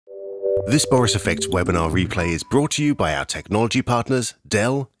This Boris Effects webinar replay is brought to you by our technology partners,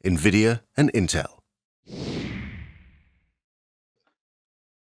 Dell, NVIDIA, and Intel.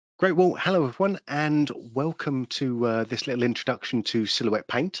 Great, well, hello everyone, and welcome to this little introduction to Silhouette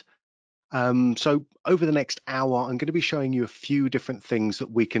Paint. So over the next hour, I'm going to be showing you a few different things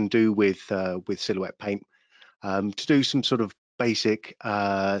that we can do with Silhouette Paint to do some sort of basic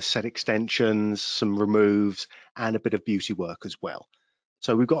set extensions, some removes, and a bit of beauty work as well.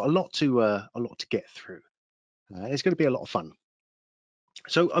 So we've got a lot to get through. It's going to be a lot of fun.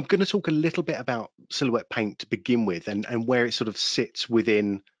 So I'm going to talk a little bit about Silhouette Paint to begin with, and where it sort of sits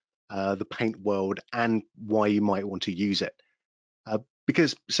within the paint world and why you might want to use it.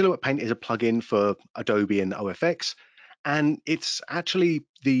 Because Silhouette Paint is a plugin for Adobe and OFX, and it's actually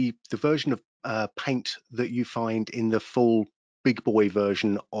the version of Paint that you find in the full big boy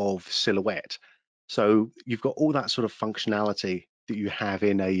version of Silhouette. So you've got all that sort of functionality that you have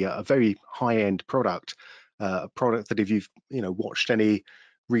in a very high-end product, a product that if you've watched any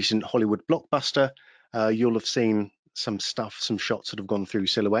recent Hollywood blockbuster, you'll have seen some shots that have gone through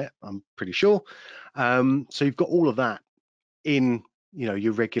Silhouette, I'm pretty sure. So you've got all of that in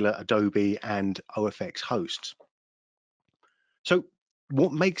your regular Adobe and OFX hosts. So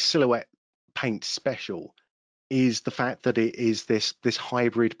what makes Silhouette Paint special is the fact that it is this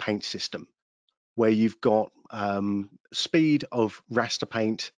hybrid paint system where you've got speed of raster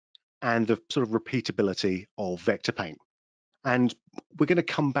paint and the sort of repeatability of vector paint. And we're going to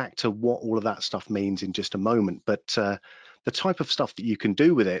come back to what all of that stuff means in just a moment. But the type of stuff that you can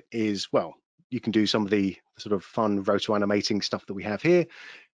do with it is, well, you can do some of the sort of fun roto animating stuff that we have here,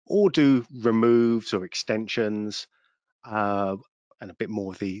 or do removes or extensions, and a bit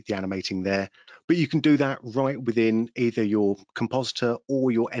more of the animating there. But you can do that right within either your compositor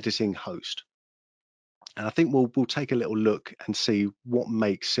or your editing host. And I think we'll take a little look and see what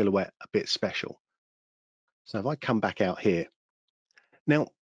makes Silhouette a bit special. So if I come back out here, now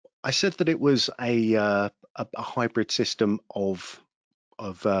I said that it was a hybrid system of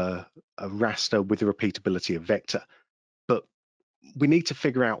a raster with the repeatability of vector, but we need to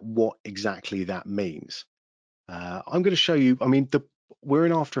figure out what exactly that means. I'm going to show you. I mean, we're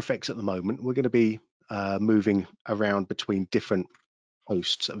in After Effects at the moment. We're going to be moving around between different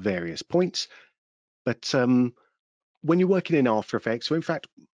hosts at various points. But when you're working in After Effects, or in fact,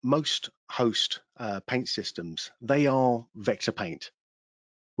 most host paint systems, they are vector paint,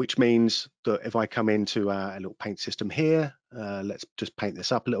 which means that if I come into a little paint system here, let's just paint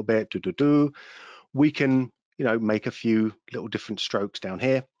this up a little bit, we can, make a few little different strokes down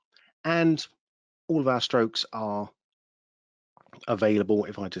here, and all of our strokes are available.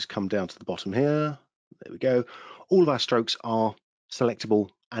 If I just come down to the bottom here, there we go. All of our strokes are selectable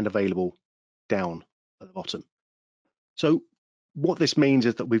and available down at the bottom. So what this means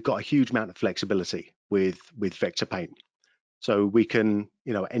is that we've got a huge amount of flexibility with vector paint. So we can,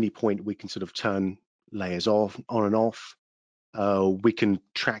 at any point, we can sort of turn layers on and off. We can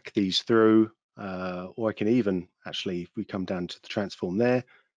track these through, or I can even actually, if we come down to the transform there,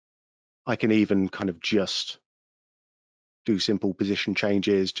 I can even kind of just do simple position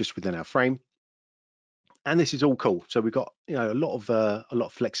changes just within our frame. And this is all cool. So we've got, a lot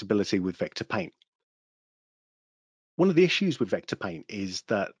of flexibility with vector paint. One of the issues with vector paint is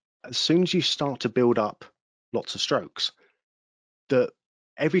that as soon as you start to build up lots of strokes, that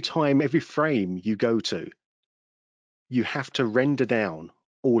every frame you go to, you have to render down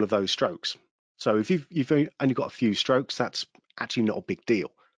all of those strokes. So if you've only got a few strokes, that's actually not a big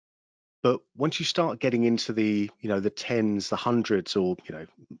deal. But once you start getting into the tens, the hundreds, or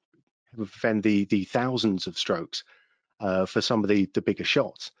the thousands of strokes for some of the bigger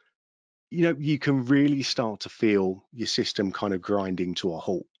shots, you can really start to feel your system kind of grinding to a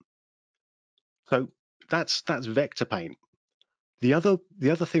halt. So that's vector paint. The other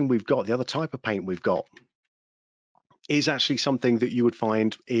thing we've got, the other type of paint we've got, is actually something that you would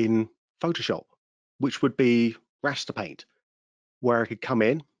find in Photoshop, which would be raster paint, where I could come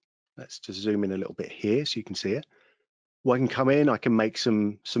in. Let's just zoom in a little bit here so you can see it. Well, I can come in, I can make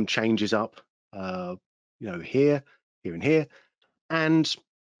some changes up, here, and here, and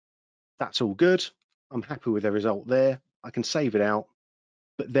that's all good. I'm happy with the result there. I can save it out,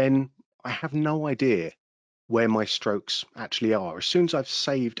 but then I have no idea where my strokes actually are. As soon as I've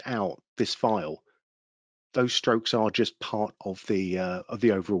saved out this file, those strokes are just part of the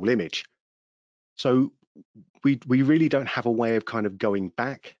overall image. So we really don't have a way of kind of going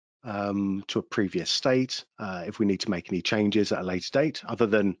back to a previous state if we need to make any changes at a later date, other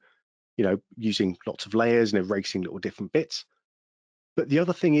than using lots of layers and erasing little different bits. But the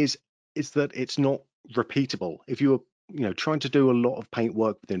other thing is that it's not repeatable. If you were trying to do a lot of paint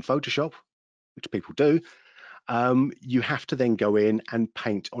work within Photoshop, which people do, you have to then go in and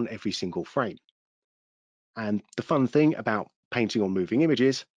paint on every single frame. And the fun thing about painting on moving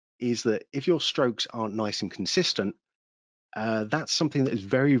images is that if your strokes aren't nice and consistent, that's something that is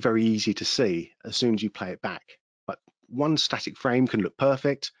very, very easy to see as soon as you play it back. But one static frame can look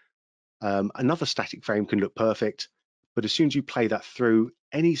perfect, another static frame can look perfect, but as soon as you play that through,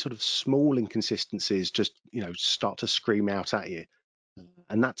 any sort of small inconsistencies just start to scream out at you,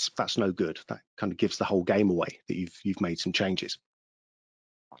 and that's no good. That kind of gives the whole game away that you've made some changes.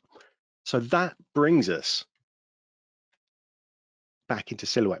 So that brings us back into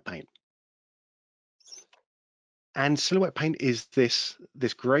Silhouette Paint. And Silhouette Paint is this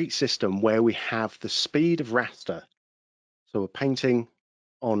great system where we have the speed of raster. So we're painting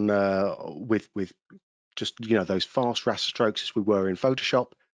on with just those fast raster strokes as we were in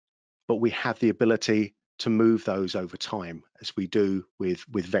Photoshop, but we have the ability to move those over time as we do with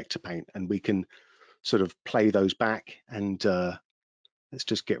vector paint, and we can sort of play those back. And let's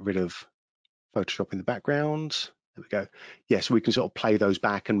just get rid of Photoshop in the background. There we go. Yes, we can sort of play those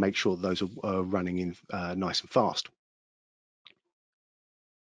back and make sure that those are running in nice and fast.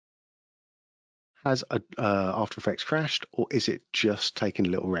 Has After Effects crashed, or is it just taking a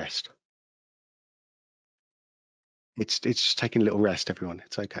little rest? It's just taking a little rest, everyone.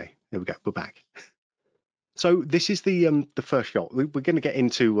 It's okay. There we go. We're back. So this is the first shot. We're going to get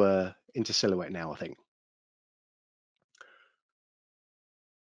into Silhouette now, I think.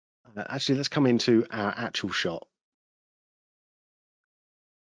 Actually, let's come into our actual shot,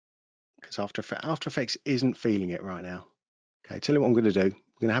 because After Effects isn't feeling it right now. Okay, tell you what I'm going to do.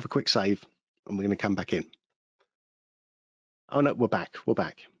 I'm going to have a quick save, and we're going to come back in. Oh no, we're back. We're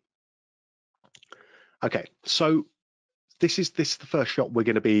back. Okay, so this is the first shot we're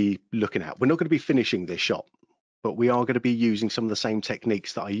going to be looking at. We're not going to be finishing this shot, but we are going to be using some of the same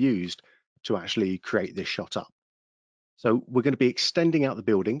techniques that I used to actually create this shot up. So we're going to be extending out the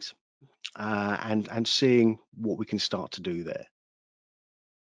buildings and seeing what we can start to do there.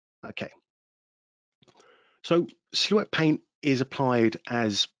 Okay. So Silhouette Paint is applied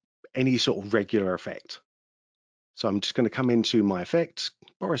as any sort of regular effect. So I'm just going to come into my effects,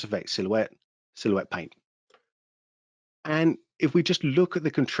 Boris Effect, Silhouette Paint. And if we just look at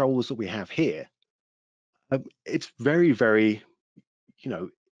the controls that we have here, it's very, very,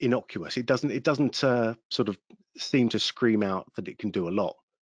 innocuous. It doesn't sort of seem to scream out that it can do a lot.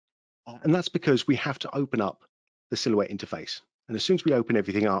 And that's because we have to open up the Silhouette interface. And as soon as we open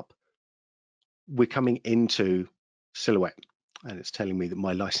everything up, we're coming into Silhouette. And it's telling me that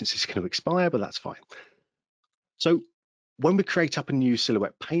my license is going to expire, but that's fine. So when we create up a new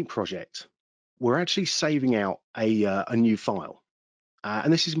Silhouette Paint project, we're actually saving out a new file.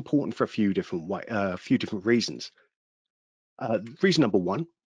 And this is important for a few different reasons. Reason number one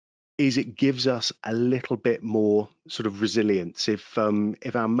is it gives us a little bit more sort of resilience if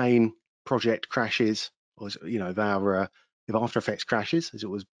our main project crashes, or if After Effects crashes, as it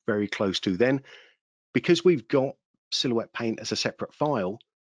was very close to then, because we've got Silhouette Paint as a separate file,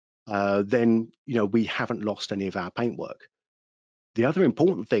 then we haven't lost any of our paint work. The other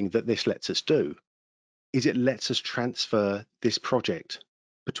important thing that this lets us do is it lets us transfer this project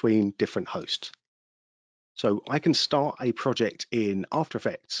between different hosts. So I can start a project in After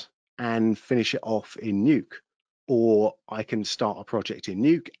Effects and finish it off in Nuke, or I can start a project in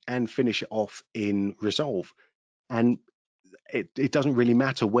Nuke and finish it off in Resolve. And it doesn't really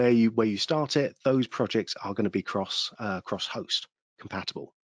matter where you start it. Those projects are going to be cross host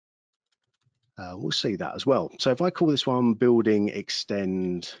compatible. We'll see that as well. So if I call this one Building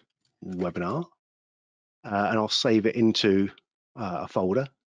Extend Webinar, and I'll save it into a folder.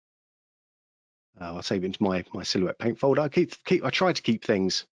 I'll save it into my Silhouette Paint folder. I try to keep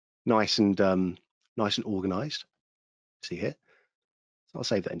things nice and organized. See here. So I'll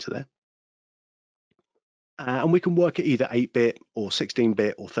save that into there. And we can work at either 8-bit or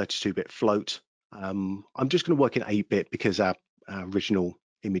 16-bit or 32-bit float. I'm just going to work in 8-bit because our original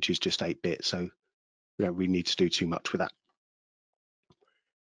image is just 8-bit, so we don't really need to do too much with that.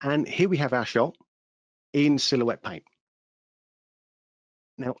 And here we have our shot in Silhouette Paint.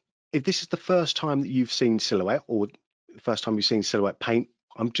 Now, if this is the first time that you've seen Silhouette, or the first time you've seen Silhouette Paint,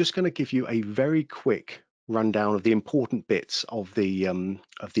 I'm just going to give you a very quick rundown of the important bits of the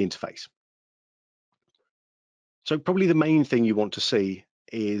interface. So probably the main thing you want to see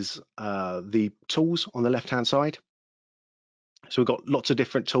is the tools on the left-hand side. So we've got lots of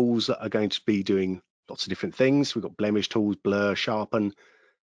different tools that are going to be doing lots of different things. We've got blemish tools, blur, sharpen,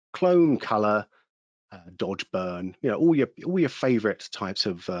 clone, color, dodge, burn. All your favorite types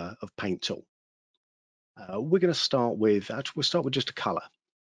of paint tool. We're going to start with, actually, we'll start with just a color.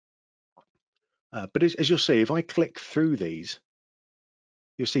 But as you'll see, if I click through these,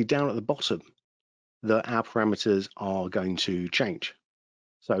 you'll see down at the bottom that our parameters are going to change.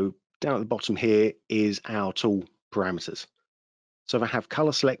 So down at the bottom here is our tool parameters. So if I have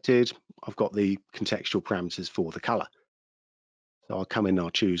color selected, I've got the contextual parameters for the color. So I'll come in, I'll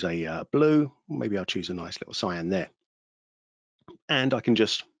choose a blue, maybe I'll choose a nice little cyan there. And I can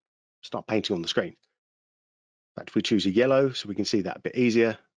just start painting on the screen. In fact, if we choose a yellow, so we can see that a bit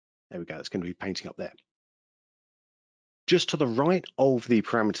easier, there we go, it's going to be painting up there. Just to the right of the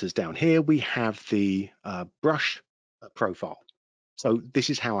parameters down here, we have the brush profile. So this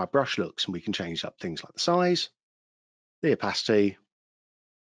is how our brush looks, and we can change up things like the size, the opacity,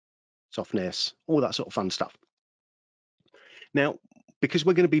 softness, all that sort of fun stuff. Now, because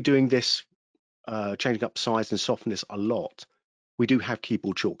we're going to be doing this, changing up size and softness a lot, we do have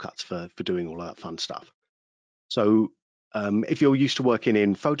keyboard shortcuts for doing all that fun stuff. So if you're used to working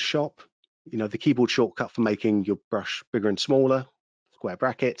in Photoshop, you know, the keyboard shortcut for making your brush bigger and smaller, square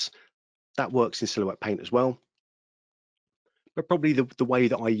brackets, that works in Silhouette Paint as well. But probably the way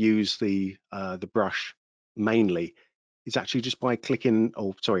that I use the brush mainly is actually just by clicking,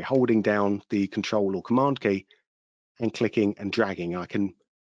 or sorry, holding down the Control or Command key and clicking and dragging. I can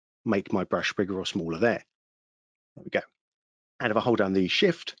make my brush bigger or smaller there. There we go. And if I hold down the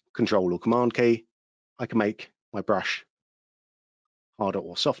Shift, Control or Command key, I can make my brush harder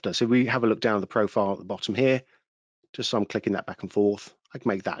or softer. So we have a look down at the profile at the bottom here, just so I'm clicking that back and forth. I can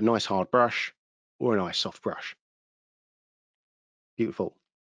make that a nice hard brush or a nice soft brush. Beautiful.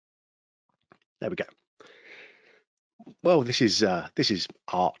 There we go. Well, this is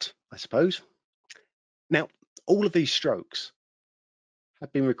art, I suppose. Now, all of these strokes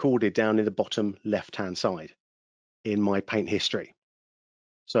have been recorded down in the bottom left-hand side in my paint history.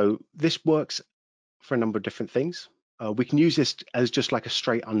 So this works for a number of different things. We can use this as just like a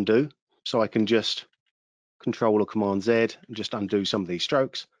straight undo. So I can just Control or Command Z and just undo some of these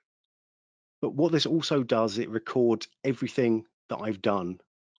strokes. But what this also does, it records everything that I've done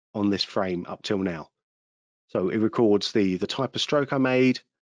on this frame up till now. So it records the type of stroke I made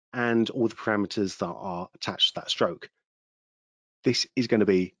and all the parameters that are attached to that stroke. This is going to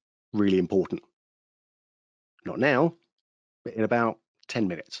be really important. Not now, but in about 10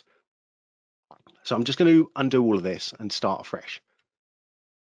 minutes. So I'm just going to undo all of this and start afresh.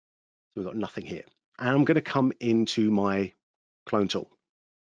 So we've got nothing here. And I'm going to come into my clone tool.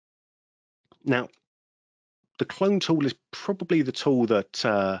 Now, the clone tool is probably the tool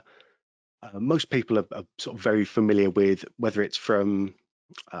that most people are sort of very familiar with, whether it's from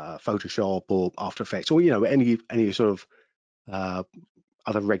Photoshop or After Effects, or any sort of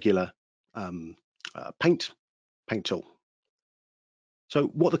other regular paint tool. So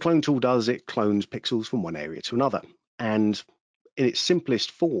what the clone tool does, it clones pixels from one area to another, and in its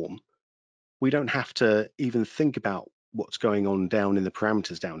simplest form, we don't have to even think about what's going on down in the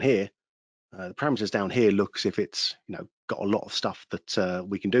parameters down here. The parameters down here look as if it's got a lot of stuff that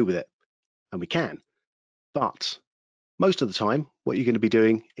we can do with it, and we can. But most of the time, what you're going to be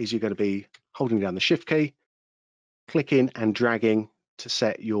doing is you're going to be holding down the Shift key, clicking and dragging to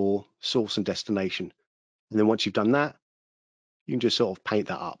set your source and destination. And then once you've done that, you can just sort of paint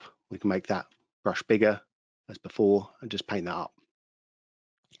that up. We can make that brush bigger as before and just paint that up.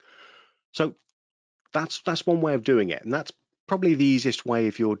 So that's one way of doing it. And that's probably the easiest way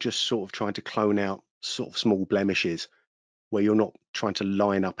if you're just sort of trying to clone out sort of small blemishes where you're not trying to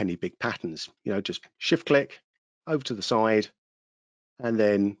line up any big patterns. Just shift click over to the side and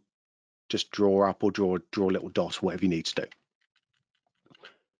then just draw up or draw a little dot, whatever you need to do.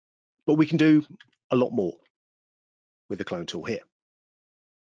 But we can do a lot more with the clone tool here.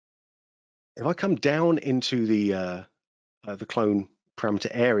 If I come down into the clone parameter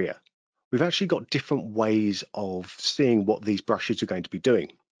area, we've actually got different ways of seeing what these brushes are going to be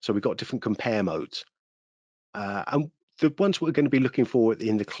doing. So we've got different compare modes. And the ones we're going to be looking for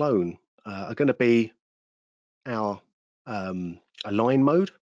in the clone are going to be our align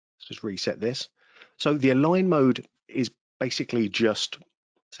mode. Let's just reset this. So the align mode is basically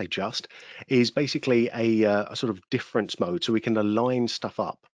is basically a sort of difference mode, so we can align stuff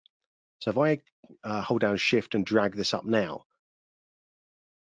up. So if I hold down Shift and drag this up now,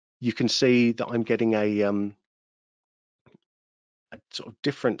 you can see that I'm getting a sort of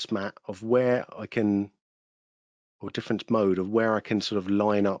difference map of where I can, or difference mode of where I can sort of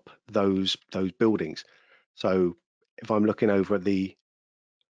line up those buildings. So if I'm looking over at the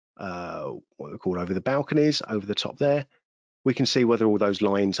what we call over the balconies, over the top there, we can see whether all those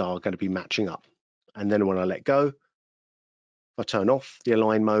lines are going to be matching up. And then when I let go, if I turn off the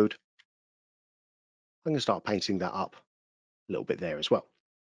align mode, I'm going to start painting that up a little bit there as well.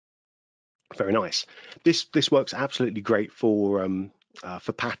 Very nice. This works absolutely great for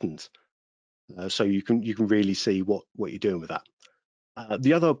patterns, so you can really see what you're doing with that.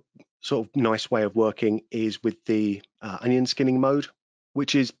 The other sort of nice way of working is with the onion skinning mode,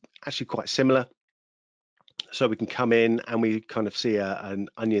 which is actually quite similar. So we can come in and we kind of see an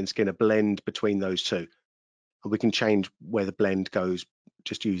onion skinner blend between those two, and we can change where the blend goes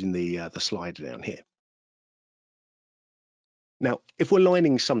just using the slider down here. Now, if we're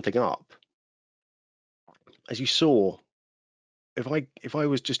lining something up, as you saw, if I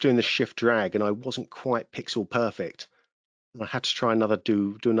was just doing the shift drag and I wasn't quite pixel perfect, and I had to try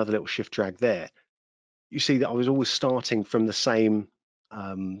do another little shift drag there, you see that I was always starting from the same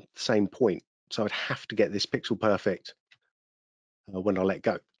point. So I'd have to get this pixel perfect when I let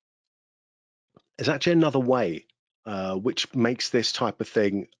go. There's actually another way which makes this type of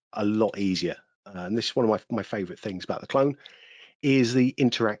thing a lot easier. And this is one of my favorite things about the clone, is the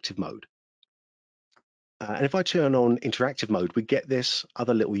interactive mode. And if I turn on interactive mode, we get this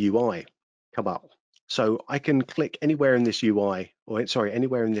other little UI come up. So I can click anywhere in this UI, or sorry,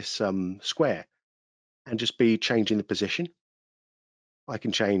 anywhere in this square, and just be changing the position. I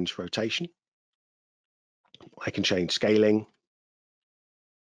can change rotation. I can change scaling,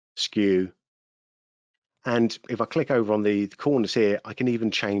 skew, and if I click over on the corners here, I can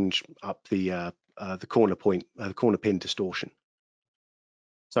even change up the corner point, the corner pin distortion.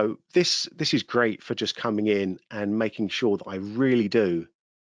 So this is great for just coming in and making sure that I really do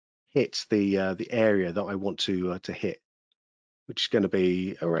hit the area that I want to hit, which is going to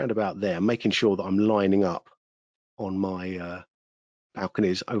be around about there, making sure that I'm lining up on my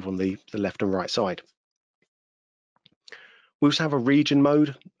balconies over on the left and right side. We also have a region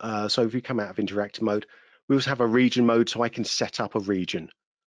mode. So if you come out of interactive mode, we also have a region mode, so I can set up a region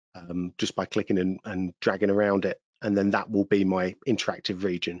just by clicking and dragging around it. And then that will be my interactive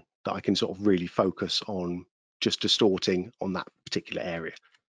region that I can sort of really focus on just distorting on that particular area.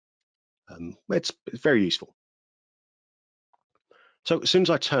 It's very useful. So as soon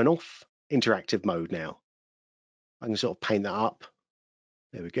as I turn off interactive mode now, I can sort of paint that up.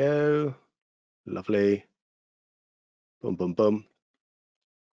 There we go. Lovely. Boom, boom, boom.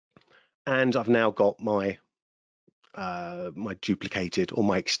 And I've now got my my duplicated or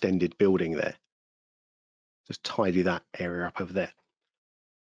my extended building there. Just tidy that area up over there.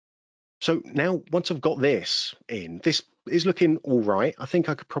 So now, once I've got this in, this is looking all right. I think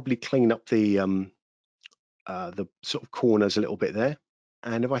I could probably clean up the sort of corners a little bit there.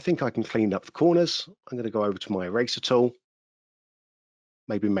 And if I think I can clean up the corners, I'm going to go over to my eraser tool,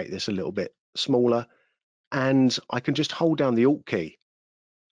 maybe make this a little bit smaller, and I can just hold down the Alt key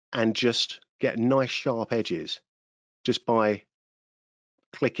and just get nice sharp edges just by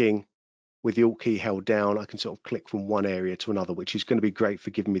clicking with the Alt key held down. I can sort of click from one area to another, which is going to be great for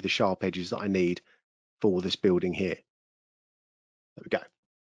giving me the sharp edges that I need for this building here. There we go.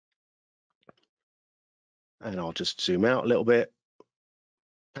 And I'll just zoom out a little bit,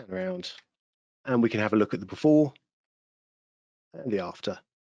 pan around, and we can have a look at the before and the after,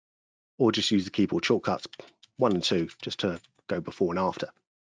 or just use the keyboard shortcuts 1 and 2 just to go before and after.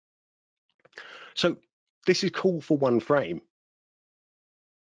 So this is cool for one frame.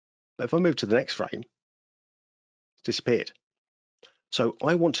 But if I move to the next frame, it's disappeared. So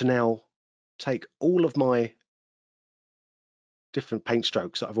I want to now take all of my different paint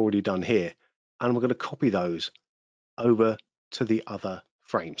strokes that I've already done here, and we're going to copy those over to the other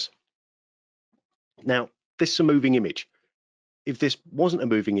frames. Now, this is a moving image. If this wasn't a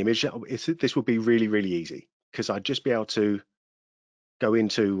moving image, this would be really, really easy, because I'd just be able to go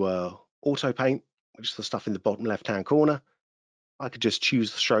into auto paint, which is the stuff in the bottom left-hand corner. I could just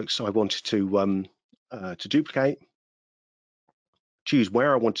choose the strokes I wanted to duplicate, choose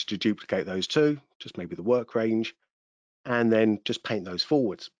where I wanted to duplicate those to, just maybe the work range, and then just paint those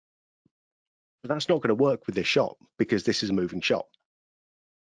forwards. But that's not going to work with this shot because this is a moving shot.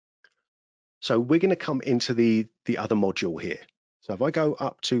 So we're going to come into the other module here. So if I go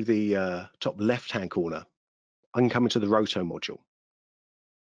up to the top left-hand corner, I can come into the roto module.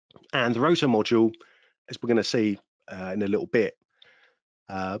 And the roto module, as we're going to see in a little bit,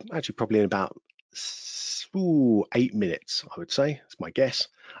 actually probably in about 8 minutes, I would say, that's my guess.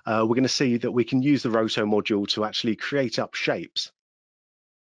 We're going to see that we can use the roto module to actually create up shapes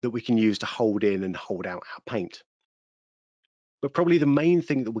that we can use to hold in and hold out our paint. But probably the main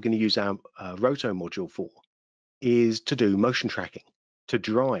thing that we're going to use our roto module for is to do motion tracking, to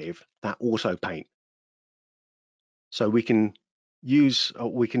drive that auto paint. So we can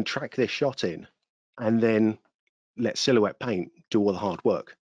track this shot in and then let Silhouette Paint do all the hard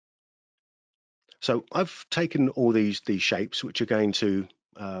work. So I've taken all these shapes which are going to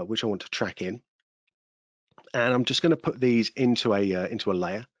which I want to track in, and I'm just going to put these into a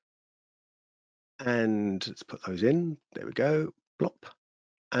layer, and let's put those in. There we go, plop,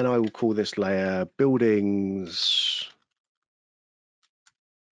 and I will call this layer buildings.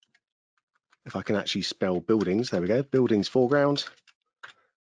 If I can actually spell buildings, there we go, buildings foreground,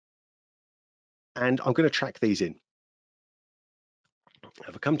 and I'm going to track these in.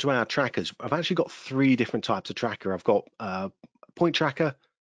 If I come to our trackers, I've actually got 3 different types of tracker. I've got point tracker,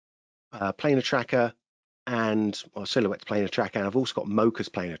 planar tracker, and silhouette planar tracker, and I've also got Mocha's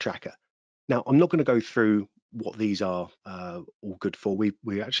planar tracker. Now, I'm not going to go through what these are all good for.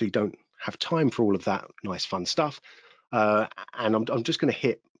 We actually don't have time for all of that nice fun stuff, and I'm just going to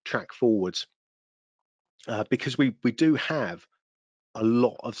hit track forwards because we do have a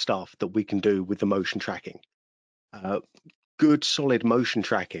lot of stuff that we can do with the motion tracking. Good solid motion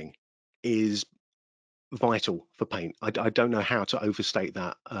tracking is vital for paint. I don't know how to overstate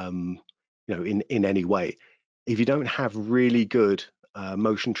that, in any way. If you don't have really good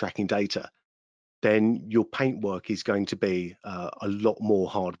motion tracking data, then your paint work is going to be a lot more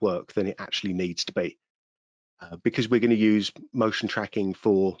hard work than it actually needs to be, because we're going to use motion tracking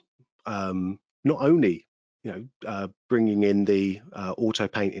for not only bringing in the auto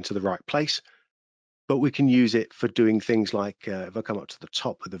paint into the right place, but we can use it for doing things like if I come up to the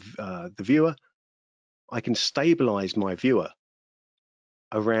top of the viewer, I can stabilize my viewer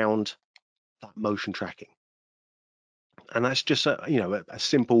around that motion tracking. And that's just a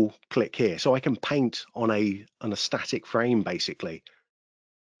simple click here. So I can paint on a static frame basically,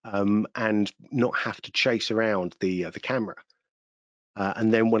 and not have to chase around the camera.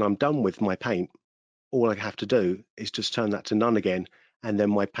 And then when I'm done with my paint, all I have to do is just turn that to none again, and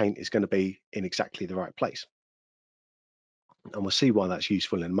then my paint is going to be in exactly the right place. And we'll see why that's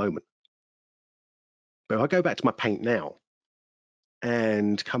useful in a moment. But if I go back to my paint now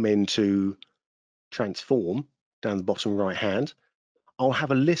and come into transform down the bottom right hand, I'll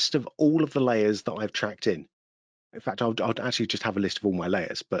have a list of all of the layers that I've tracked in. In fact, I'll actually just have a list of all my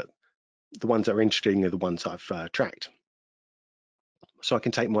layers, but the ones that are interesting are the ones I've tracked. So I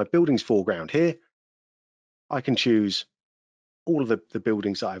can take my buildings foreground here. I can choose all of the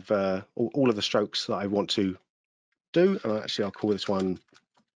buildings that I've, all of the strokes that I want to do. And actually, I'll call this one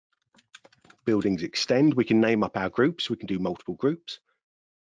buildings extend. We can name up our groups. We can do multiple groups.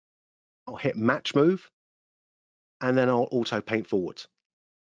 I'll hit match move, and then I'll auto paint forwards.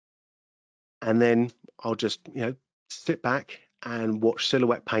 And then I'll just, sit back and watch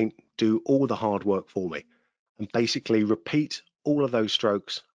Silhouette Paint do all the hard work for me, and basically repeat all of those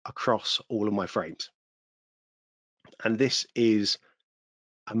strokes across all of my frames. And this is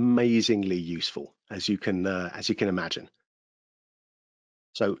amazingly useful, as you can imagine.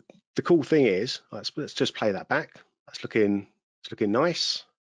 So the cool thing is, let's just play that back. It's looking nice.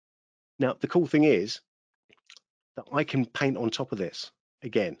 Now the cool thing is that I can paint on top of this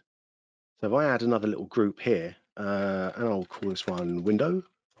again. So if I add another little group here, and I'll call this one window.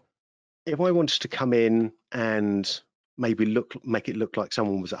 If I wanted to come in and maybe make it look like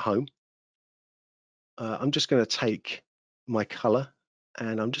someone was at home, I'm just going to take my color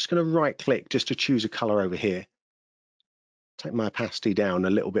and I'm just going to right click just to choose a color over here. Take my opacity down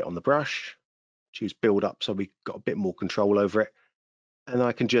a little bit on the brush, choose build up so we've got a bit more control over it. And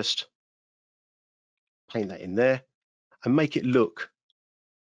I can just paint that in there and make it look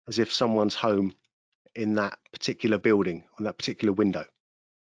as if someone's home in that particular building, on that particular window.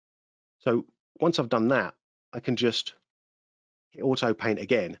 So once I've done that, I can just hit auto paint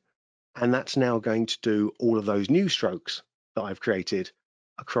again, and that's now going to do all of those new strokes that I've created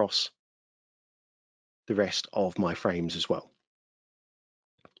across the rest of my frames as well.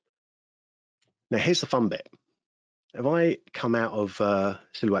 Now here's the fun bit. If I come out of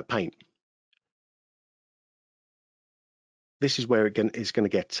Silhouette Paint, this is where it's going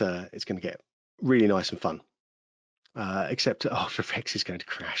to get really nice and fun. Except After Effects is going to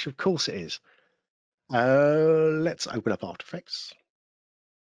crash. Of course it is. Let's open up After Effects.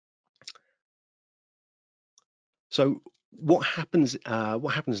 So what happens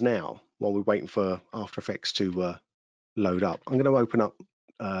now while we're waiting for After Effects to load up? I'm going to open up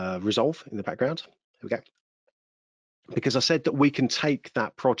Resolve in the background. Here we go. Because I said that we can take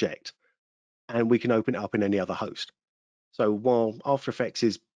that project and we can open it up in any other host. So while After Effects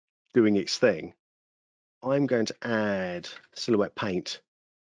is doing its thing, I'm going to add Silhouette Paint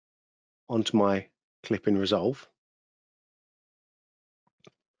onto my clip in Resolve.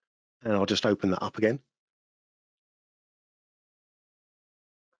 And I'll just open that up again.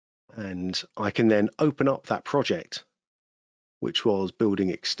 And I can then open up that project, which was Building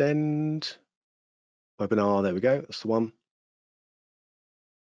Extend. webinar, there we go, that's the one.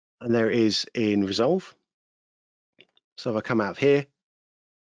 And there it is in Resolve. So if I come out of here,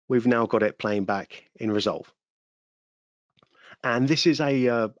 we've now got it playing back in Resolve. And this is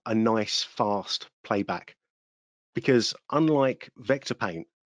a nice, fast playback, because unlike vector paint,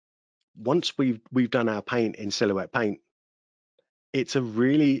 once we've done our paint in Silhouette Paint, it's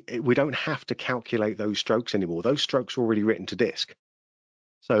we don't have to calculate those strokes anymore. Those strokes are already written to disk.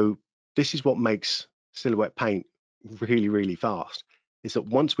 So this is what makes Silhouette Paint really, really fast, is that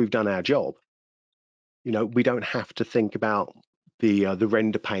once we've done our job, we don't have to think about the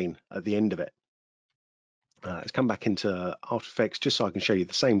render pane at the end of it. Let's come back into After Effects just so I can show you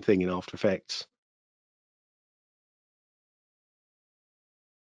the same thing in After Effects.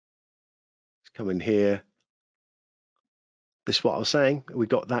 Let's come in here. This is what I was saying. We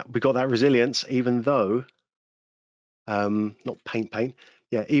got that resilience, even though not paint.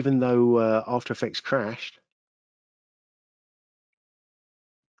 Yeah, even though After Effects crashed,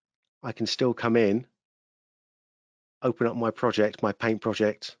 I can still come in, open up my project, my paint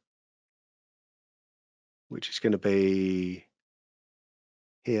project, which is going to be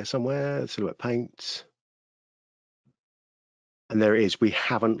here somewhere, Silhouette Paint. And there it is. We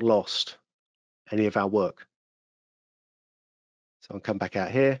haven't lost any of our work. So I'll come back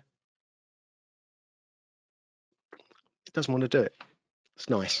out here. It doesn't want to do it. It's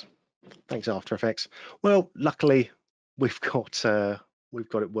nice. Thanks, After Effects. Well, luckily we've got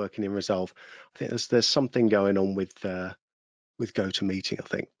it working in Resolve. I think there's something going on with GoToMeeting, I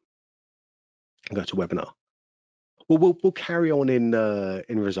think. GoToWebinar. Well, we'll carry on in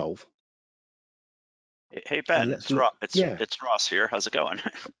Resolve. Hey Ben, it's Ross here. How's it going?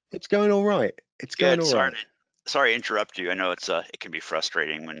 It's going all right. It's going all right. Sorry to interrupt you. I know it can be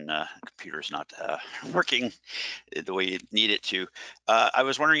frustrating when computer's not working the way you need it to. I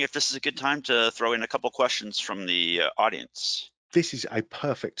was wondering if this is a good time to throw in a couple questions from the audience. This is a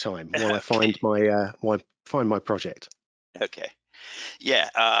perfect time while I find my project. Okay. Yeah,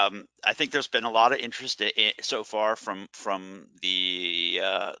 I think there's been a lot of interest so far from the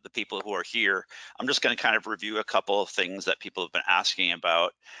people who are here. I'm just going to kind of review a couple of things that people have been asking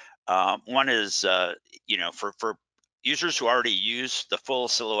about. One is, for users who already use the full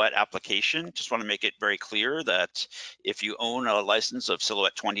Silhouette application, just want to make it very clear that if you own a license of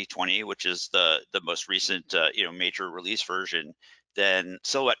Silhouette 2020, which is the most recent major release version, then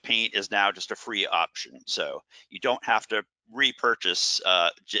Silhouette Paint is now just a free option. So you don't have to repurchase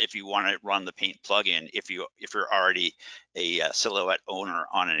if you want to run the Paint plugin if you're already a Silhouette owner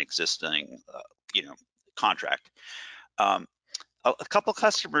on an existing contract. A couple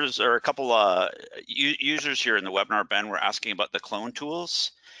customers or a couple users here in the webinar, Ben, were asking about the clone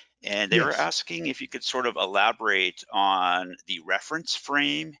tools, and they were asking if you could sort of elaborate on the reference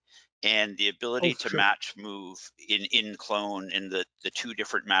frame and the ability to match move in clone in the two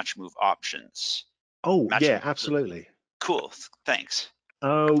different match move options. Absolutely. Cool, thanks.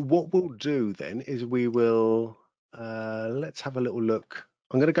 What we'll do then is we will let's have a little look.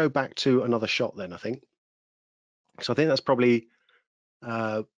 I'm going to go back to another shot then, I think. So I think that's probably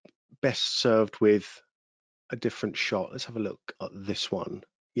best served with a different shot. Let's have a look at this one.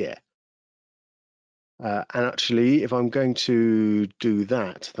 Yeah. And actually, if I'm going to do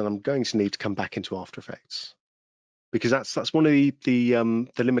that, then I'm going to need to come back into After Effects, because that's one of the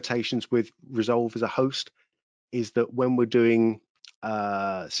limitations with Resolve as a host, is that when we're doing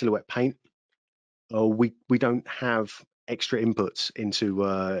Silhouette Paint, we don't have extra inputs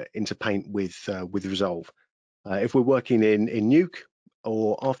into Paint with Resolve. If we're working in Nuke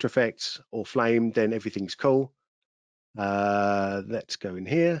or After Effects or Flame, then everything's cool. Let's go in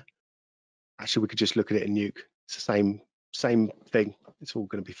here. Actually, we could just look at it in Nuke. It's the same thing. It's all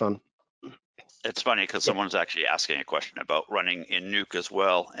going to be fun. It's funny because someone's actually asking a question about running in Nuke as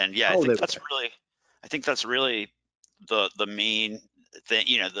well, and yeah, I think that's really the main thing.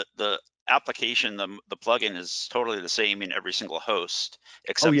 The application, the plugin is totally the same in every single host,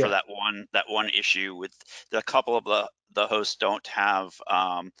 except for that one issue with a couple of the hosts don't have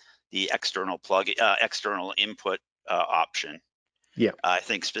the external external input option. Yeah, I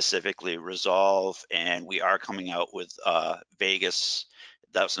think specifically Resolve, and we are coming out with Vegas.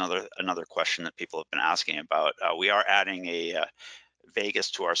 That's another question that people have been asking about. We are adding a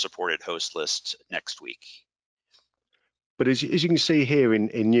Vegas to our supported host list next week. But as you can see here in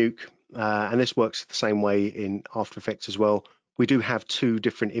Nuke, and this works the same way in After Effects as well, we do have two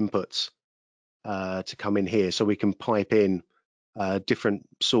different inputs to come in here, so we can pipe in different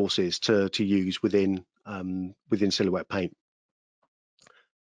sources to use within Silhouette Paint.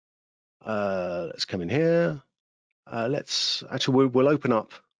 Let's come in here. We'll open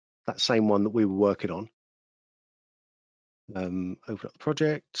up that same one that we were working on. Open up the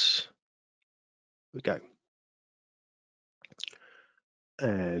project. Here we go.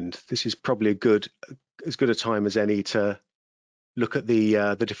 And this is probably as good a time as any to look at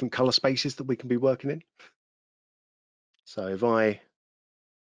the different color spaces that we can be working in. So if I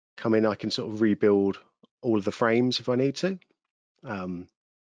come in, I can sort of rebuild all of the frames if I need to.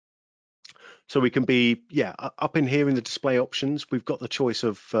 So we can be, yeah, up in here in the display options, we've got the choice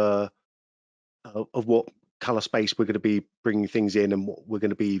of what color space we're going to be bringing things in and what we're going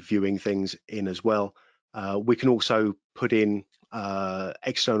to be viewing things in as well. We can also put in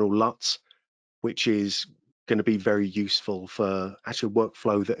external LUTs, which is going to be very useful for actual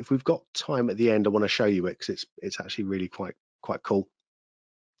workflow that if we've got time at the end, I want to show you it because it's actually really quite cool.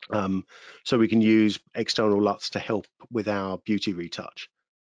 So we can use external LUTs to help with our beauty retouch.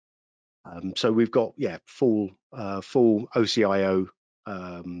 So we've got, yeah, full OCIO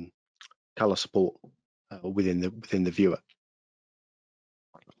color support within the viewer.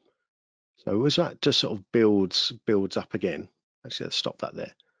 So as that just sort of builds up again, actually let's stop that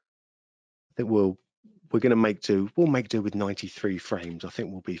there. I think we're going to make do. We'll make do with 93 frames. I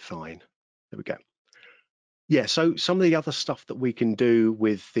think we'll be fine. There we go. Yeah. So some of the other stuff that we can do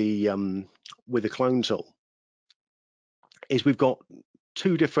with the clone tool is we've got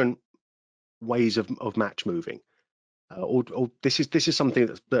two different ways of match moving. Or this is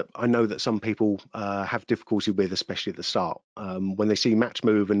something that I know that some people have difficulty with, especially at the start. When they see match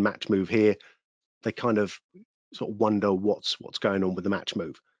move and match move here, they kind of sort of wonder what's going on with the match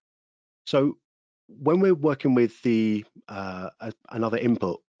move. So when we're working with the another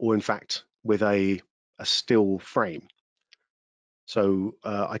input, or in fact with a still frame, so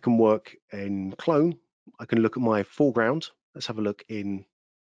I can work in clone. I can look at my foreground. Let's have a look in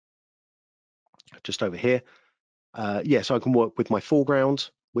just over here. Yeah, so I can work with my foreground,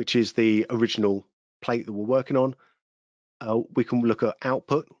 which is the original plate that we're working on. We can look at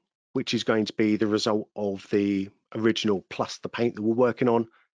output, which is going to be the result of the original plus the paint that we're working on.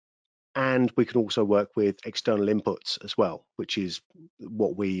 And we can also work with external inputs as well, which is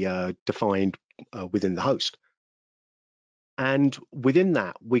what we defined within the host. And within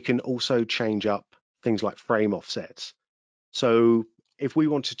that, we can also change up things like frame offsets. So if we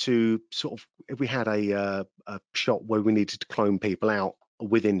wanted to if we had a shot where we needed to clone people out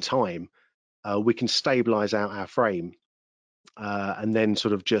within time, we can stabilize out our frame and then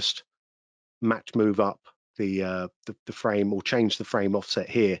sort of just match move up the frame or change the frame offset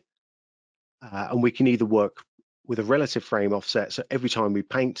here. And we can either work with a relative frame offset, so every time we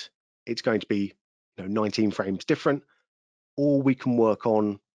paint, it's going to be 19 frames different, or we can work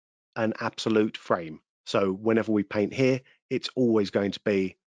on an absolute frame. So whenever we paint here, it's always going to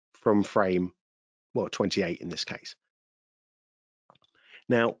be from frame, 28 in this case.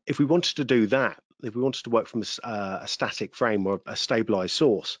 Now, if we wanted to do that, if we wanted to work from a static frame or a stabilized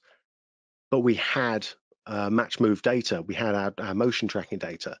source, but we had match move data, we had our motion tracking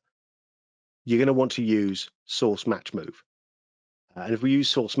data, you're going to want to use source match move. And if we use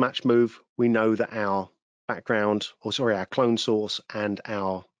source match move, we know that our background, our clone source and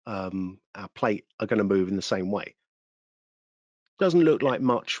our plate are going to move in the same way. Doesn't look like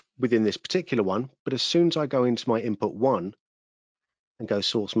much within this particular one, but as soon as I go into my input 1 and go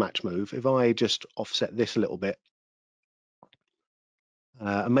source match move, if I just offset this a little bit,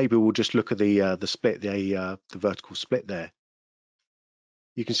 and maybe we'll just look at the split, the vertical split there.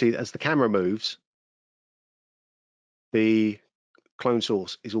 You can see that as the camera moves, the clone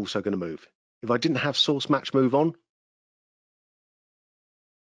source is also going to move. If I didn't have source match move on,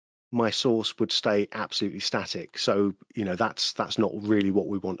 my source would stay absolutely static. So that's not really what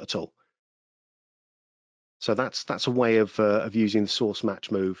we want at all. So that's a way of using the source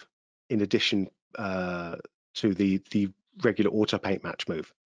match move in addition to the regular auto paint match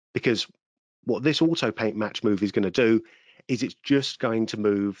move, because what this auto paint match move is going to do is it's just going to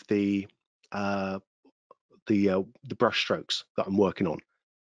move the brush strokes that I'm working on.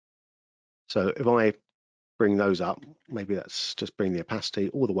 So if I bring those up, maybe let's just bring the opacity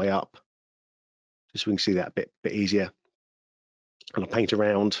all the way up, just so we can see that a bit easier. And I'll paint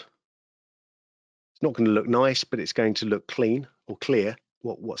around. It's not going to look nice, but it's going to look clean or clear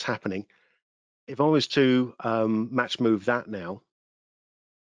what's happening. If I was to match move that now,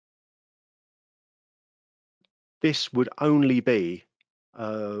 this would only be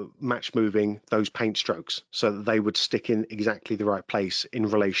match moving those paint strokes so that they would stick in exactly the right place in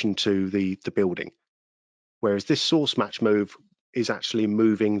relation to the building. Whereas this source match move is actually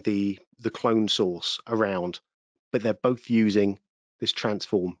moving the clone source around, but they're both using this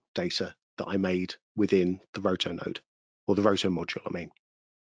transform data that I made within the roto node, or the roto module, I mean.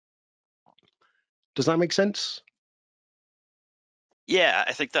 Does that make sense? Yeah,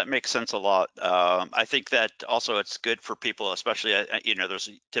 I think that makes sense a lot. I think that also it's good for people, especially there's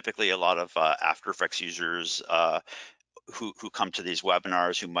typically a lot of After Effects users who come to these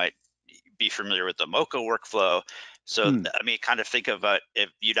webinars who might be familiar with the Mocha workflow. So Mm, I mean, kind of think of if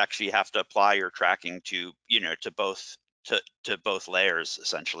you'd actually have to apply your tracking to to both layers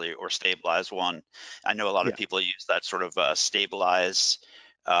essentially, or stabilize one. I know a lot of yeah, people use that sort of stabilize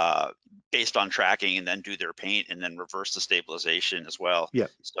uh, based on tracking, and then do their paint, and then reverse the stabilization as well. yeah,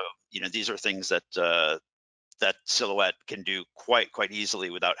 So these are things that that Silhouette can do quite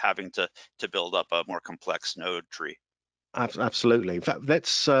easily without having to build up a more complex node tree. absolutely. In fact,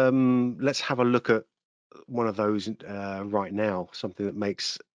 let's have a look at one of those right now. Something that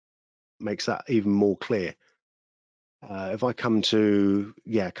makes that even more clear. If I come to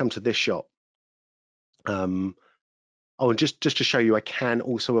this shot. Oh, and just to show you, I can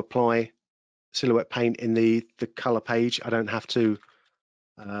also apply Silhouette paint in the color page. I don't have to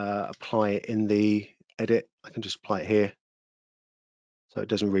apply it in the edit. I can just apply it here. So it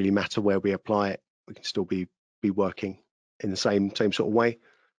doesn't really matter where we apply it. We can still be working in the same sort of way.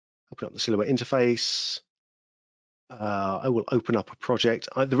 Open up the Silhouette interface. I will open up a project.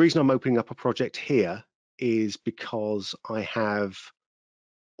 The reason I'm opening up a project here is because I have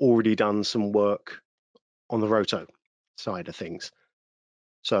already done some work on the roto side of things.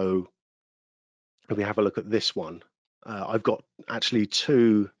 So if we have a look at this one, I've got actually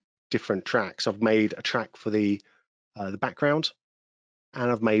two different tracks. I've made a track for the background,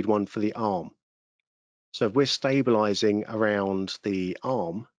 and I've made one for the arm. So if we're stabilizing around the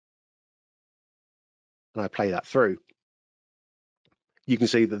arm, and I play that through, you can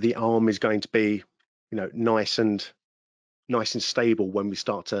see that the arm is going to be, nice and stable when we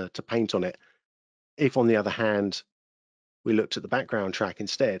start to paint on it. If, on the other hand, we looked at the background track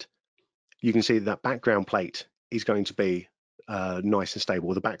instead, you can see that background plate is going to be nice and stable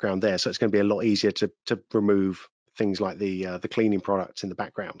with the background there. So it's going to be a lot easier to remove things like the cleaning products in the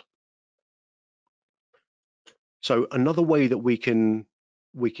background. So another way that we can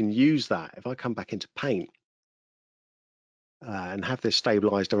use that, if I come back into Paint and have this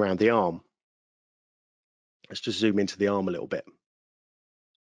stabilized around the arm, let's just zoom into the arm a little bit.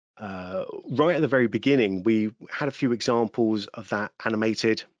 Right at the very beginning, we had a few examples of that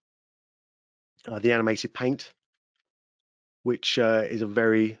animated, the animated paint, which is a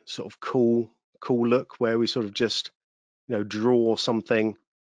very sort of cool look, where we sort of just draw something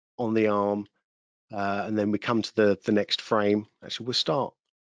on the arm, and then we come to the next frame. Actually, let's start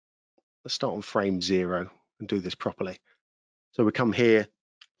on frame 0 and do this properly. So we come here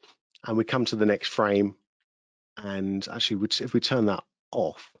and we come to the next frame, and actually if we turn that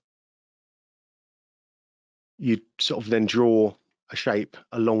off, you sort of then draw a shape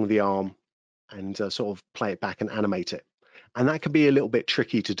along the arm and sort of play it back and animate it. And that can be a little bit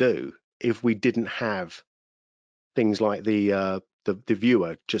tricky to do if we didn't have things like the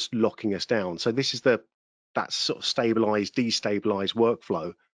viewer just locking us down. So this is that sort of stabilized, destabilized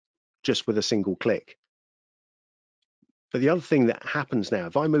workflow just with a single click. But the other thing that happens now,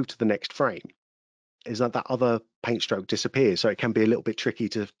 if I move to the next frame, is that other paint stroke disappears. So it can be a little bit tricky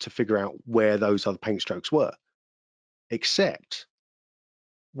to figure out where those other paint strokes were. Except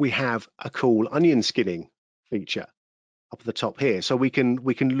we have a cool onion skinning feature up at the top here. So we can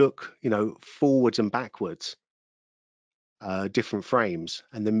look, forwards and backwards, different frames,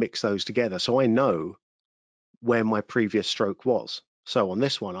 and then mix those together. So I know where my previous stroke was. So on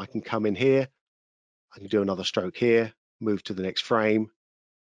this one, I can come in here, I can do another stroke here, move to the next frame,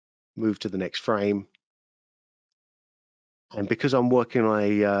 move to the next frame. And because I'm working on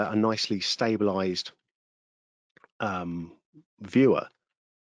a nicely stabilized viewer,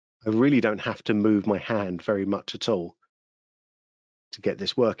 I really don't have to move my hand very much at all to get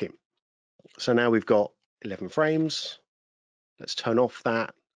this working. So now we've got 11 frames. Let's turn off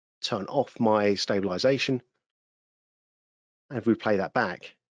turn off my stabilization. And if we play that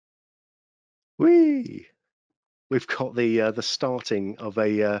back, we've got the starting of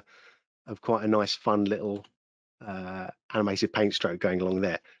of quite a nice, fun little animated paint stroke going along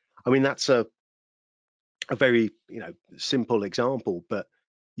there. I mean, that's a very simple example, but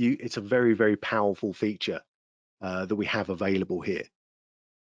it's a very, very powerful feature that we have available here.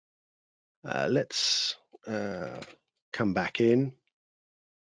 Let's come back in,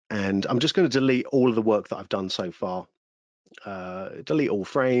 and I'm just going to delete all of the work that I've done so far. Delete all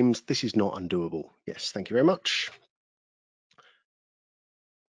frames. This is not undoable. Yes, thank you very much.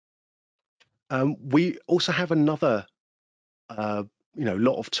 We also have another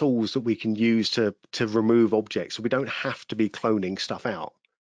lot of tools that we can use to remove objects, so we don't have to be cloning stuff out.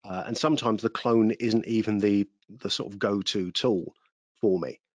 And sometimes the clone isn't even the sort of go-to tool for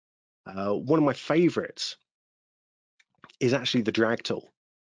me. One of my favorites is actually the drag tool.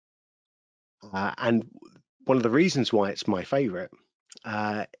 And one of the reasons why it's my favorite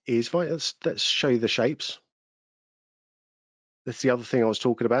is, let's show you the shapes. That's the other thing I was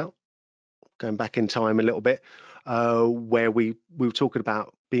talking about, going back in time a little bit, where we were talking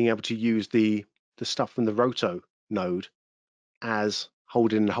about being able to use the stuff from the roto node as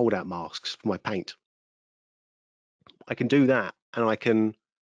hold in and hold out masks for my paint. I can do that, and I can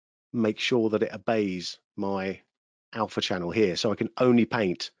make sure that it obeys my alpha channel here, so I can only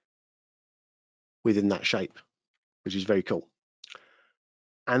paint within that shape, which is very cool.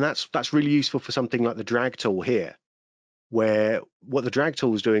 And that's really useful for something like the drag tool here, where what the drag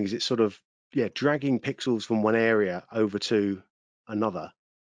tool is doing is it's sort of dragging pixels from one area over to another.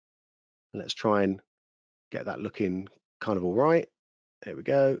 And let's try and get that looking kind of all right. There we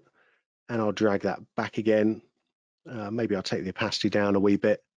go. And I'll drag that back again. Maybe I'll take the opacity down a wee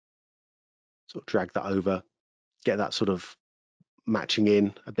bit, sort of drag that over, get that sort of matching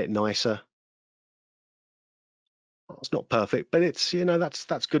in a bit nicer. Well, it's not perfect, but it's,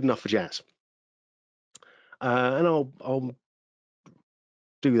 that's good enough for jazz. And I'll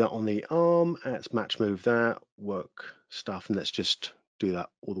do that on the arm. Let's match move that, work stuff, and let's just do that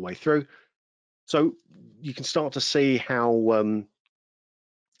all the way through. So you can start to see how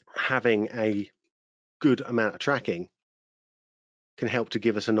having a good amount of tracking can help to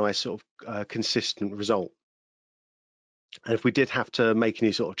give us a nice sort of consistent result. And if we did have to make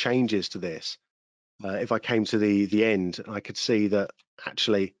any sort of changes to this, if I came to the end, I could see that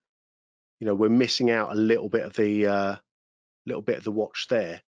actually, we're missing out a little bit of the watch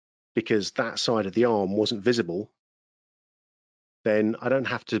there because that side of the arm wasn't visible. Then I don't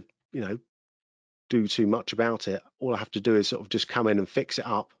have to, do too much about it. All I have to do is sort of just come in and fix it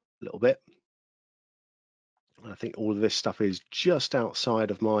up a little bit. And I think all of this stuff is just outside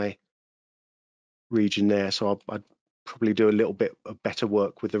of my region there, so I'd probably do a little bit of better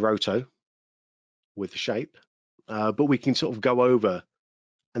work with the roto, with the shape. But we can sort of go over,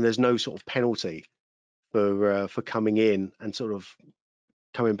 and there's no sort of penalty for coming in and sort of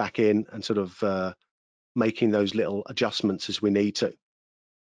coming back in and sort of making those little adjustments as we need to.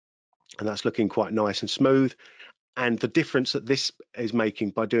 And that's looking quite nice and smooth. And the difference that this is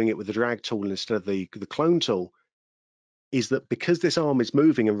making by doing it with the drag tool instead of the clone tool is that because this arm is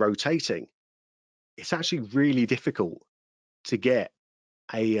moving and rotating, it's actually really difficult to get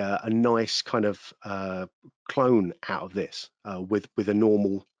a nice kind of clone out of this with a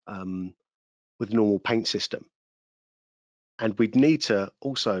normal paint system. And we'd need to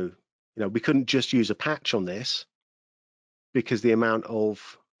also, we couldn't just use a patch on this because the amount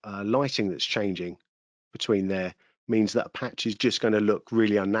of lighting that's changing between there means that a patch is just going to look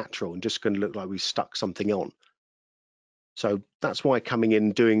really unnatural and just going to look like we stuck something on. So that's why coming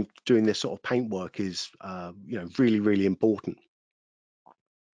in doing this sort of paint work is really, really important.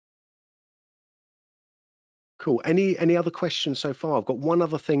 Cool. Any other questions so far? I've got one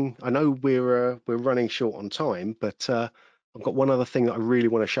other thing. I know we're running short on time, but I've got one other thing that I really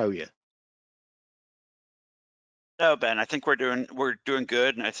want to show you. No, Ben, I think we're doing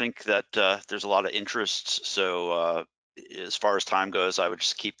good, and I think that there's a lot of interest. So as far as time goes, I would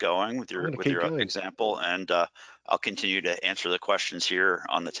just keep going with your example, and I'll continue to answer the questions here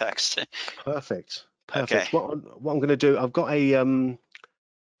on the text. Perfect. Okay. What I'm going to do, I've got an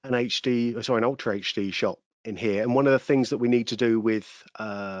Ultra HD shot in here, and one of the things that we need to do with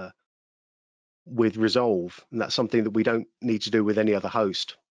Resolve, and that's something that we don't need to do with any other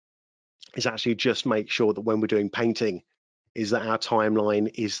host, is actually just make sure that when we're doing painting, is that our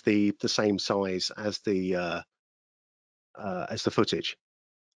timeline is the same size as the footage,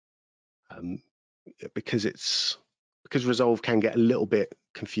 because Resolve can get a little bit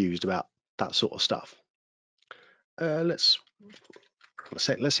confused about that sort of stuff. Let's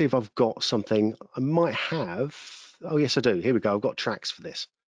see if I've got something. I might have. Oh yes, I do. Here we go. I've got tracks for this.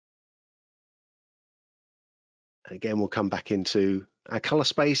 And again, we'll come back into our color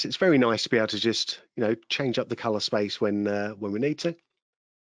space. It's very nice to be able to just change up the color space when we need to.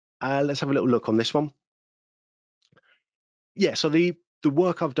 Let's have a little look on this one. Yeah, so the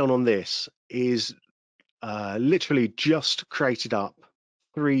work I've done on this is literally just created up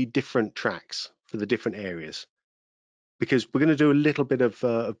 3 different tracks for the different areas, because we're going to do a little bit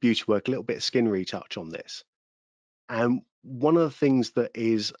of beauty work, a little bit of skin retouch on this. And one of the things that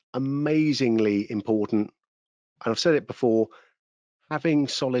is amazingly important, and I've said it before, having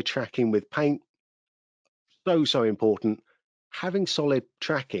solid tracking with paint, so important. Having solid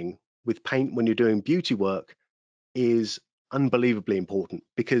tracking with paint when you're doing beauty work is unbelievably important,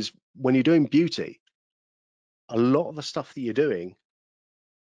 because when you're doing beauty, a lot of the stuff that you're doing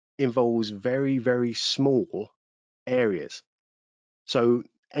involves very, very small areas. So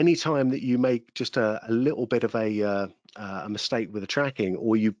anytime that you make just a little bit of a mistake with the tracking,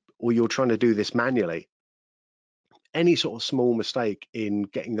 or you're trying to do this manually, any sort of small mistake in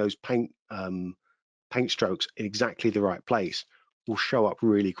getting those paint strokes in exactly the right place will show up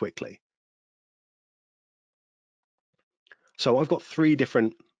really quickly. So I've got three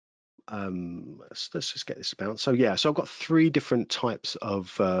different, let's just get this about. So yeah, so I've got three different types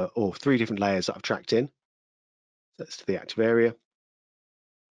of, or three different layers that I've tracked in. That's to the active area.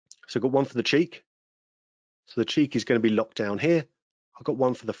 So I've got one for the cheek. So the cheek is going to be locked down here. I've got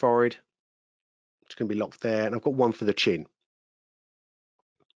one for the forehead. It's going to be locked there. And I've got one for the chin.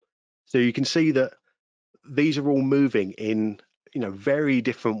 So you can see that these are all moving in, very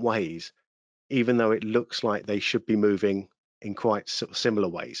different ways, even though it looks like they should be moving in quite sort of similar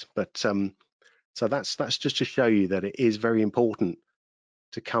ways. But so that's just to show you that it is very important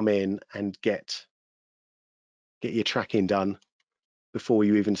to come in and get your tracking done before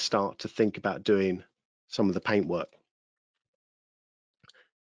you even start to think about doing some of the paint work.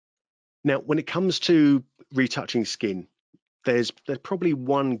 Now, when it comes to retouching skin, there's probably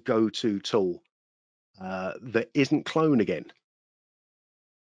one go-to tool that isn't clone again,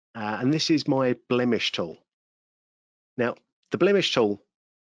 and this is my blemish tool. Now, the blemish tool,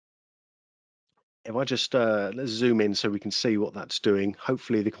 if I just let's zoom in so we can see what that's doing.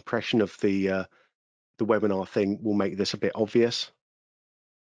 Hopefully, the compression of the webinar thing will make this a bit obvious.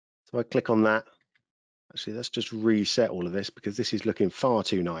 So I click on that. Actually, let's just reset all of this because this is looking far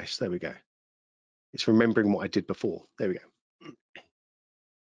too nice. There we go. It's remembering what I did before. There we go.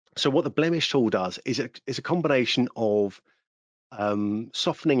 So what the blemish tool does is a combination of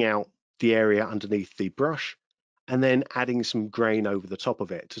softening out the area underneath the brush and then adding some grain over the top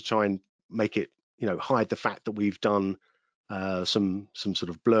of it to try and make it, hide the fact that we've done some sort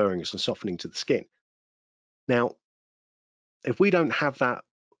of blurring, some softening to the skin. Now, if we don't have that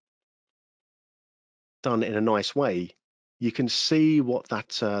done in a nice way, you can see what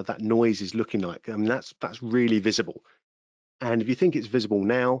that noise is looking like. I mean, that's really visible. And if you think it's visible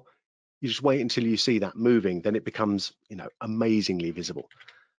now, you just wait until you see that moving, then it becomes, amazingly visible.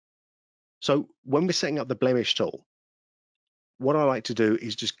 So when we're setting up the blemish tool, what I like to do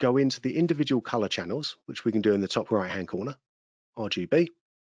is just go into the individual color channels, which we can do in the top right-hand corner, RGB,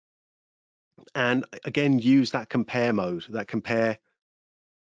 and again, use that compare mode, that compare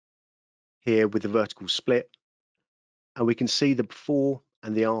here with the vertical split, and we can see the before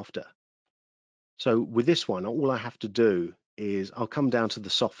and the after. So with this one, all I have to do is I'll come down to the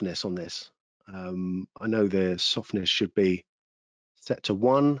softness on this. I know the softness should be set to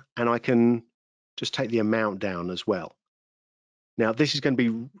 1, and I can just take the amount down as well. Now this is going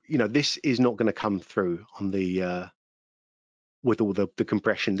to be, this is not going to come through on the with all the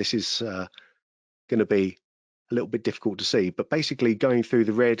compression. This is going to be a little bit difficult to see, but basically going through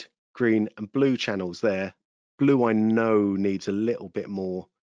the red, green and blue channels there, blue I know needs a little bit more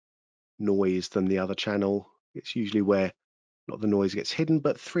noise than the other channel. It's usually where a lot of the noise gets hidden,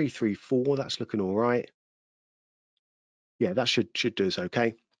 but 334, that's looking all right. Yeah, that should do us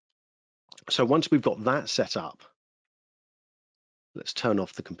okay. So once we've got that set up, let's turn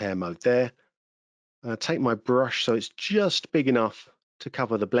off the compare mode there. Take my brush so it's just big enough to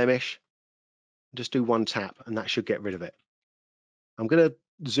cover the blemish. Just do one tap and that should get rid of it. I'm going to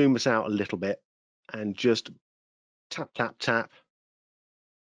zoom this out a little bit and just tap, tap, tap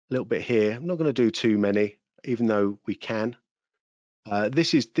a little bit here. I'm not going to do too many, even though we can.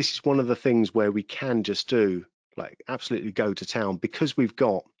 This is one of the things where we can just do like absolutely go to town because we've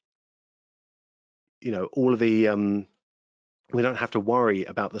got, all of the we don't have to worry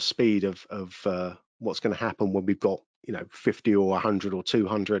about the speed of what's going to happen when we've got 50 or 100 or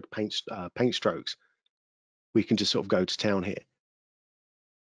 200 paint strokes. We can just sort of go to town here.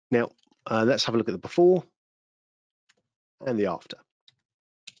 Now let's have a look at the before and the after.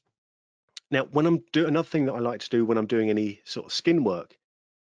 Now when I'm doing, another thing that I like to do when I'm doing any sort of skin work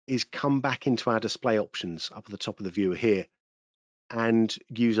is come back into our display options up at the top of the viewer here and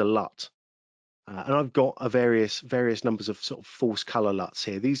use a LUT. And I've got a various numbers of sort of false color LUTs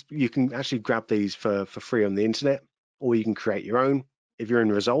here. These you can actually grab these for free on the internet, or you can create your own. If you're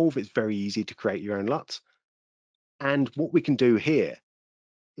in Resolve, it's very easy to create your own LUTs. And what we can do here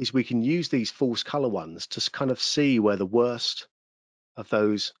is we can use these false color ones to kind of see where the worst of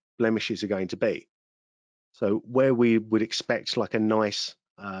those blemishes are going to be. So where we would expect like a nice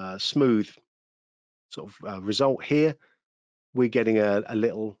smooth sort of result here, we're getting a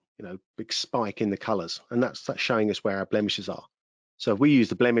little big spike in the colors, and that's showing us where our blemishes are. So if we use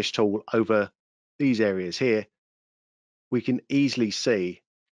the blemish tool over these areas here, we can easily see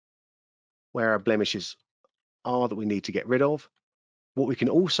where our blemishes are that we need to get rid of. What we can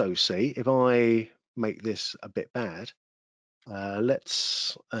also see, if I make this a bit bad,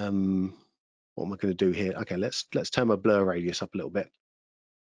 let's what am I going to do here? Okay, let's turn my blur radius up a little bit.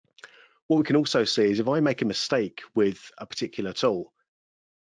 What we can also see is if I make a mistake with a particular tool,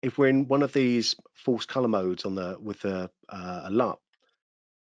 if we're in one of these false color modes on with a LUT,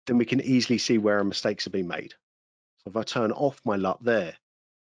 then we can easily see where our mistakes have been made. So if I turn off my LUT there,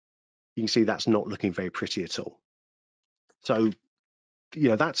 you can see that's not looking very pretty at all. So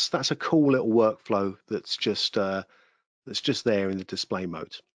that's a cool little workflow that's just there in the display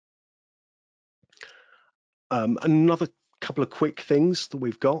mode. Another couple of quick things that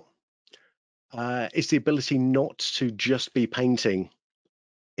we've got is the ability not to just be painting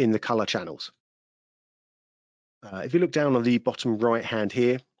in the color channels. If you look down on the bottom right hand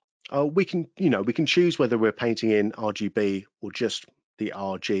here, we can choose whether we're painting in RGB or just the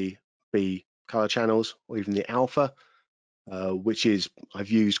RGB color channels, or even the alpha, which is I've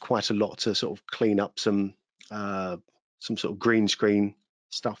used quite a lot to sort of clean up some sort of green screen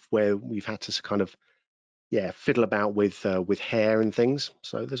stuff where we've had to kind of fiddle about with hair and things.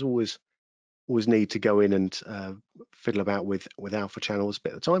 So there's always need to go in and fiddle about with alpha channels a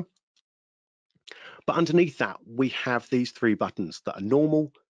bit at the time. But underneath that, we have these three buttons that are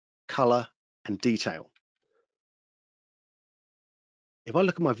normal, color, and detail. If I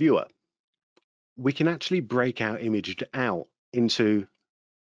look at my viewer, we can actually break our image out into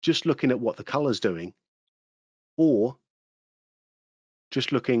just looking at what the color's doing, or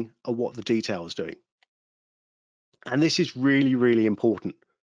just looking at what the detail is doing. And this is really, really important,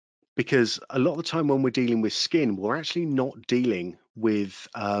 because a lot of the time when we're dealing with skin, we're actually not dealing with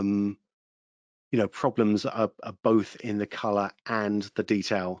problems that are both in the color and the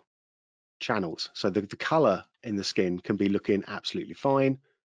detail channels. So the color in the skin can be looking absolutely fine,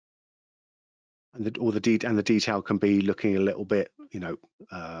 and the detail can be looking a little bit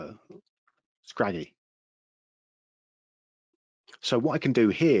scraggy. So what I can do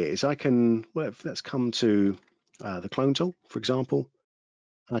here is let's come to the clone tool, for example.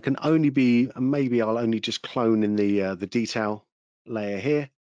 And I can maybe I'll only just clone in the detail layer here,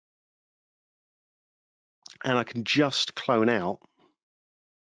 and I can just clone out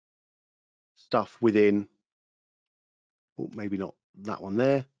stuff within, maybe not that one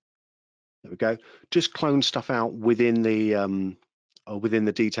there. There we go. Just clone stuff out within the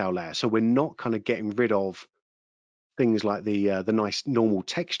detail layer. So we're not kind of getting rid of things like the nice normal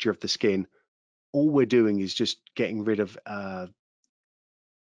texture of the skin. All we're doing is just getting rid of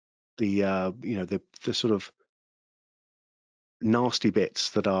the sort of nasty bits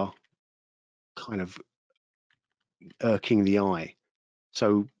that are kind of irking the eye.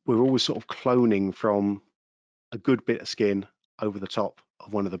 So we're always sort of cloning from a good bit of skin over the top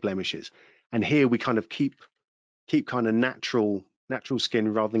of one of the blemishes. And here we kind of keep kind of natural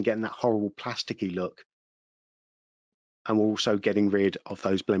skin rather than getting that horrible plasticky look. And we're also getting rid of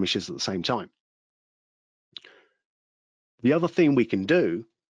those blemishes at the same time. The other thing we can do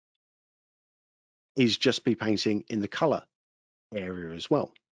is just be painting in the color area as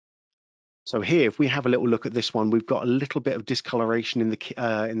well. So here, if we have a little look at this one, we've got a little bit of discoloration in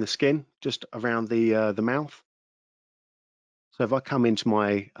the skin, just around the mouth. So if I come into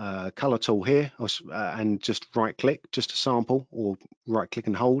my color tool here and just right click just to sample, or right click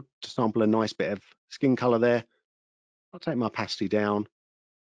and hold to sample a nice bit of skin color there, I'll take my opacity down.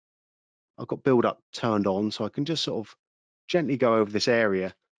 I've got build up turned on, so I can just sort of gently go over this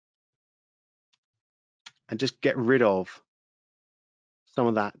area and just get rid of some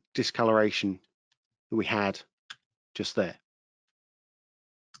of that discoloration that we had just there.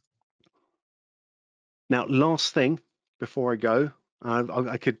 Now, last thing before I go,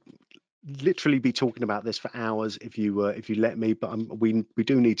 I could literally be talking about this for hours if you let me, but we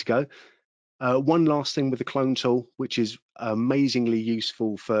do need to go. One last thing with the clone tool, which is amazingly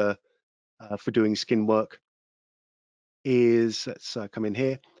useful for doing skin work, is, let's come in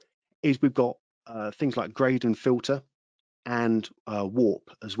here, is we've got things like grade and filter and warp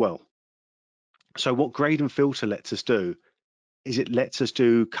as well. So what grade and filter lets us do is it lets us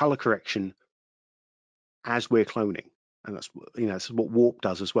do color correction as we're cloning, and that's what warp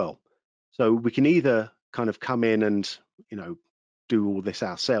does as well. So we can either kind of come in and do all this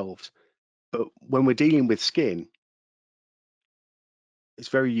ourselves, but when we're dealing with skin, it's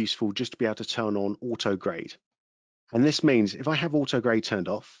very useful just to be able to turn on auto grade. And this means if I have auto grade turned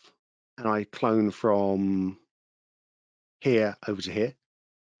off and I clone from here over to here,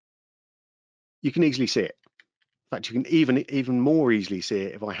 you can easily see it. In fact, you can even more easily see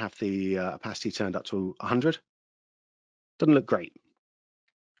it if I have the opacity turned up to 100. Doesn't look great.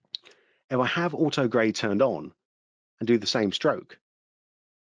 If I have auto grade turned on and do the same stroke,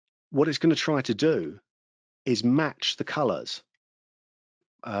 what it's going to try to do is match the colors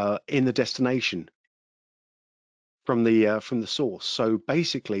in the destination from the source. So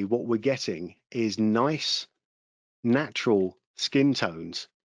basically what we're getting is nice natural skin tones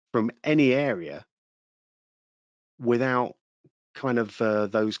from any area without kind of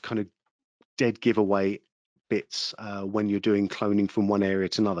those kind of dead giveaway bits when you're doing cloning from one area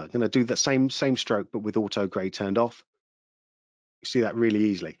to another. I'm going to do that same stroke but with auto grade turned off. You see that really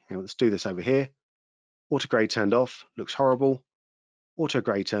easily. Now, let's do this over here. Auto grade turned off, looks horrible. Auto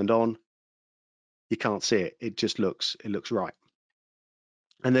grade turned on, you can't see it. It looks right.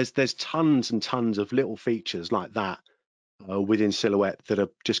 And there's tons and tons of little features like that within Silhouette that are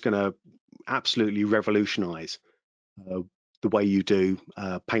just going to absolutely revolutionize the way you do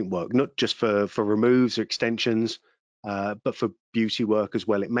paint work, not just for removes or extensions, but for beauty work as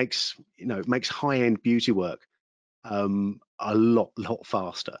well. It makes high-end beauty work a lot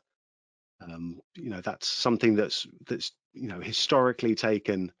faster. That's something that's historically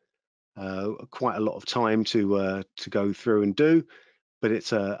taken quite a lot of time to go through and do, but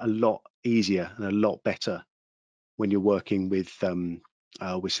it's a lot easier and a lot better when you're working with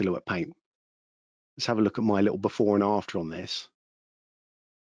Silhouette Paint. Let's have a look at my little before and after on this.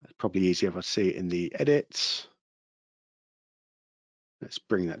 It's probably easier if I see it in the edits. Let's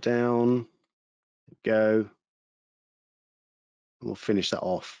bring that down. There we go. And we'll finish that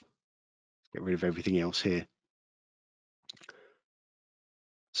off. Get rid of everything else here.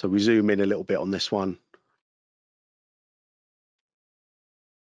 So we zoom in a little bit on this one.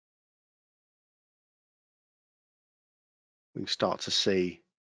 We can start to see.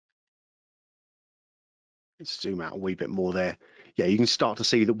 Let's zoom out a wee bit more there. Yeah, you can start to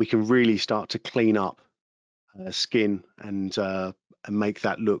see that we can really start to clean up skin and make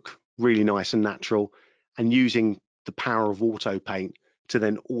that look really nice and natural, and using the power of auto paint to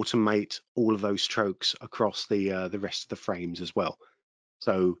then automate all of those strokes across the rest of the frames as well.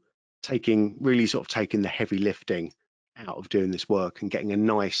 So really sort of taking the heavy lifting out of doing this work and getting a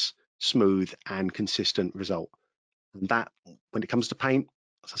nice, smooth and consistent result. And that, when it comes to paint,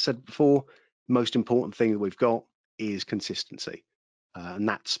 as I said before, the most important thing that we've got is consistency. And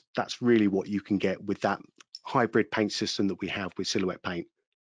that's really what you can get with that hybrid paint system that we have with Silhouette Paint.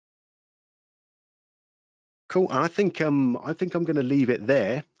 Cool. And I think I'm going to leave it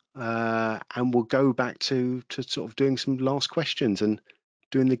there, and we'll go back to sort of doing some last questions and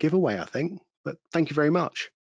doing the giveaway, I think. But thank you very much.